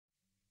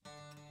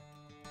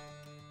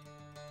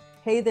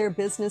Hey there,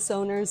 business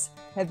owners.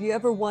 Have you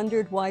ever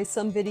wondered why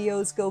some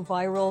videos go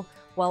viral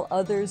while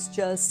others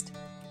just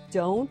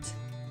don't?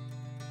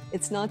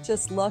 It's not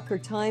just luck or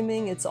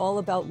timing, it's all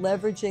about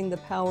leveraging the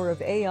power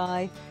of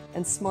AI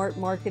and smart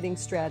marketing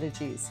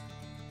strategies.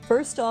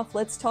 First off,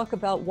 let's talk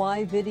about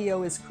why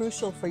video is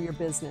crucial for your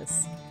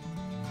business.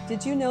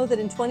 Did you know that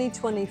in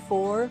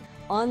 2024,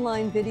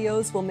 online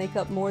videos will make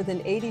up more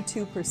than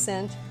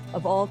 82%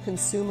 of all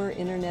consumer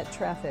internet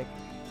traffic?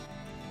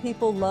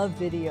 People love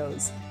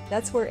videos.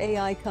 That's where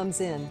AI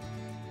comes in.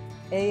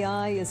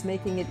 AI is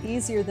making it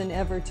easier than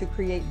ever to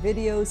create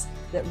videos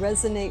that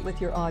resonate with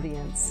your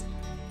audience.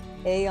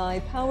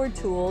 AI-powered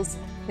tools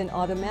can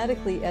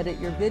automatically edit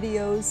your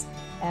videos,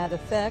 add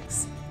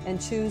effects,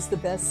 and choose the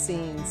best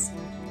scenes.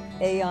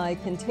 AI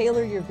can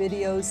tailor your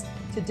videos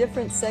to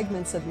different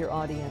segments of your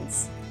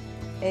audience.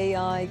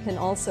 AI can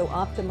also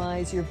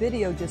optimize your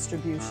video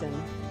distribution.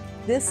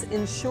 This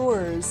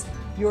ensures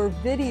your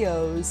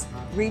videos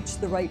reach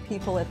the right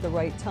people at the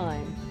right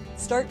time.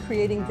 Start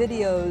creating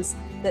videos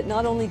that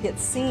not only get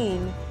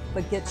seen,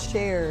 but get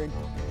shared,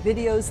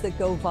 videos that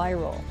go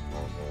viral.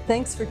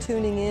 Thanks for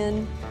tuning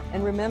in,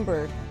 and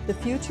remember, the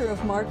future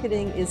of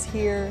marketing is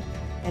here,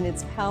 and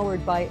it's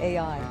powered by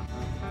AI.